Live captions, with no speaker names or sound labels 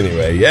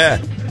Anyway,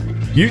 yeah.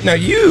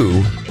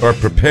 You are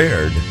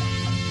prepared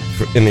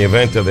in the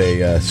event of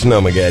a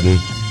snowmageddon.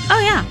 Oh,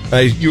 yeah.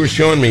 You were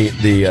showing me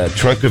the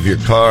trunk of your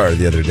car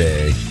the other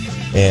day,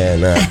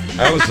 and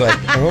I was like,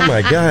 oh,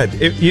 my God.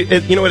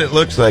 You know what it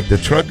looks like? The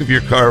trunk of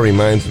your car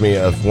reminds me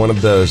of one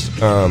of those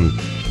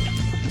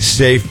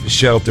safe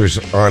shelters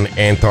on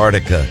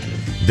Antarctica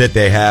that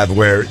they have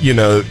where,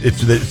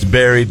 it's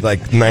buried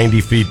like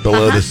 90 feet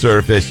below the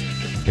surface,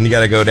 and you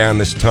got to go down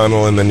this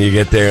tunnel, and then you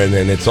get there, and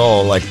then it's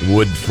all like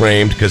wood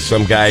framed because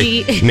some guy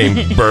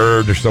named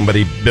Bird or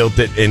somebody built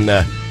it in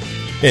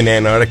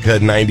Antarctica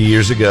 90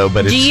 years ago.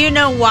 But do you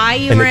know why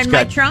you were in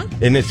my trunk?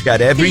 And it's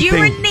got everything.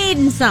 Because you were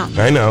needing something.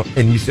 I know.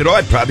 And you said,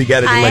 I probably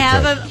got it in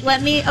my trunk.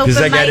 Let me open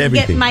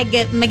my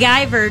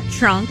MacGyver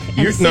trunk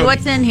and see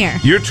what's in here.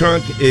 Your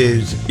trunk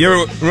is...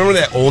 remember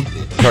that old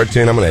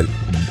cartoon?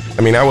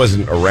 I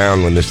wasn't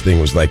around when this thing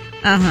was like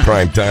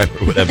prime time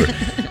or whatever.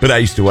 But I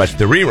used to watch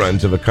the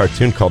reruns of a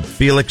cartoon called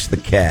Felix the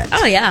Cat.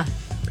 Oh, yeah.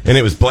 And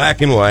it was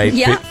black and white.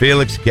 Yeah.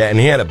 Felix Cat, and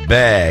he had a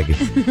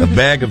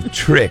bag of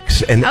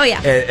tricks. And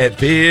at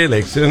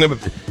Felix,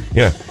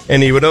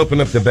 and he would open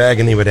up the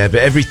bag and he would have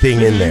everything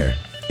in there,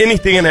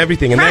 anything and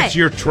everything, and that's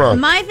your trunk.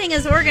 My thing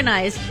is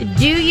organized.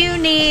 Do you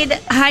need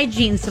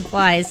hygiene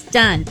supplies?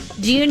 Done.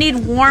 Do you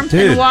need warmth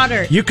and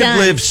water? You could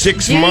live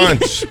 6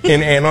 months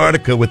in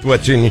Antarctica with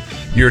what's in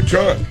your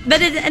trunk.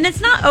 But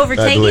it's not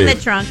overtaking the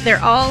trunk.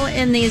 They're all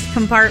in these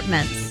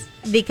compartments.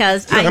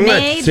 Because I'm not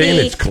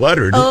saying it's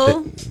cluttered.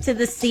 O to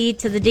the C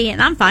to the D,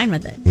 and I'm fine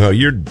with it. No,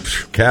 you're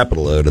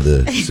capital O to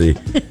the C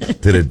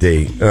to the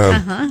D.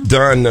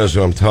 Dawn knows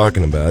what I'm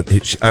talking about.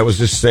 I was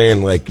just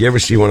saying, you ever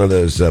see one of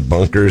those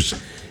bunkers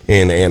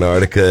in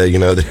Antarctica?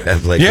 That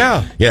have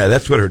yeah,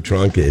 that's what her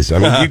trunk is.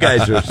 You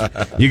guys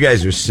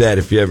are set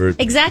if you ever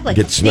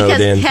get snowed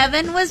in. Because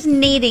Kevin was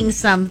needing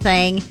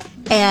something.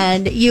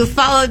 And you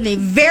followed me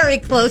very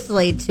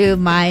closely to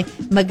my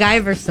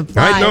MacGyver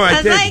supplies. I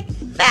was like,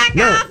 back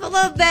off a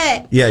little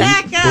bit. Yeah,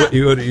 back up.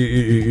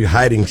 You're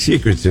hiding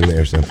secrets in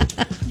there or something.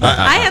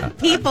 I have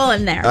people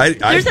in there.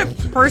 There's a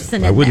person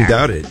in there. I wouldn't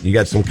doubt it. You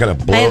got some kind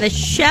of I have a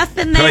chef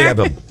in there. Probably have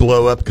a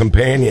blow-up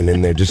companion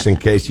in there just in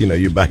case,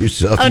 you're by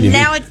yourself. Oh,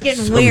 now it's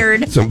getting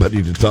weird.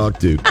 Somebody to talk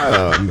to.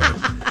 Oh,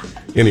 no.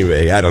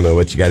 Anyway, I don't know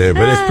what you got in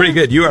there, but it's pretty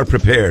good. You are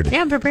prepared. Yeah,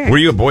 I'm prepared. Were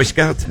you a Boy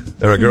Scout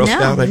or a Girl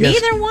Scout, I guess?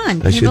 Neither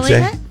one. I should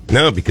say.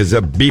 No, because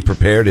be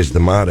prepared is the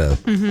motto.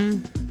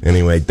 Mm-hmm.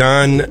 Anyway,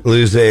 Don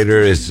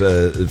Luzader is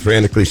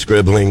frantically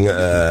scribbling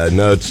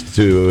notes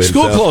to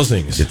himself. School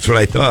closings. That's what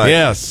I thought.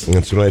 Yes.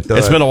 That's what I thought.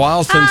 It's been a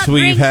while since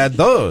we've had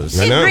those.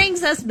 It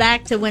brings us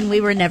back to when we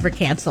were never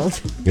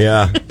canceled.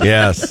 Yeah.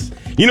 Yes.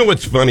 You know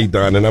what's funny,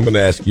 Don, and I'm going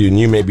to ask you, and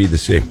you may be the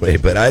same way,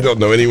 but I don't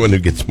know anyone who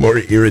gets more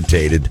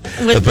irritated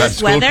about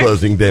school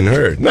closing than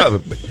her. No,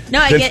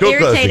 I get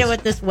irritated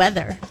with this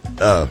weather.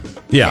 Oh,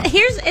 yeah.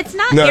 It's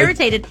not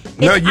irritated.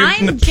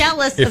 I'm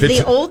jealous of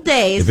the old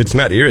days. If it's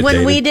not irritated,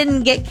 when we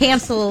didn't get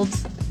canceled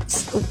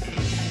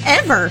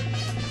ever.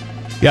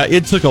 Yeah,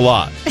 it took a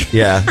lot.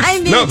 Yeah.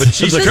 But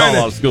she took a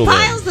lot of school.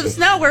 Piles of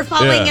snow were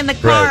falling in the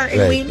car,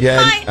 and we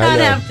might not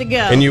have to go.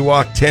 And you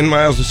walk 10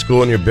 miles to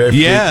school in your bare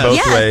feet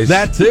both ways.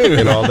 That too.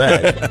 And all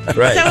that.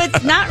 Right. So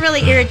it's not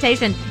really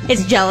irritation.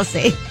 It's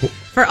jealousy.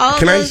 For all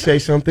Can those I say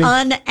something?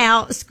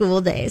 Un-out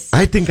school days.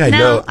 I think I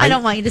know. No, I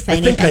don't want you to say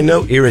anything. I think I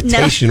know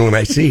irritation when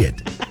I see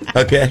it.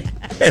 Okay?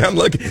 And I'm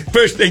looking.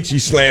 First thing she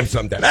slams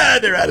something.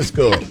 They're out of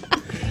school.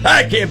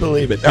 I can't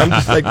believe it. I'm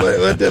just like,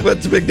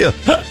 what's the big deal?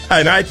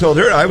 And I told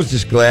her I was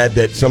just glad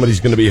that somebody's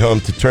going to be home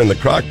to turn the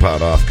crock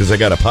pot off because I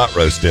got a pot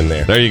roast in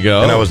there. There you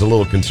go. And I was a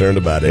little concerned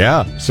about it.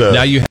 Yeah. So now you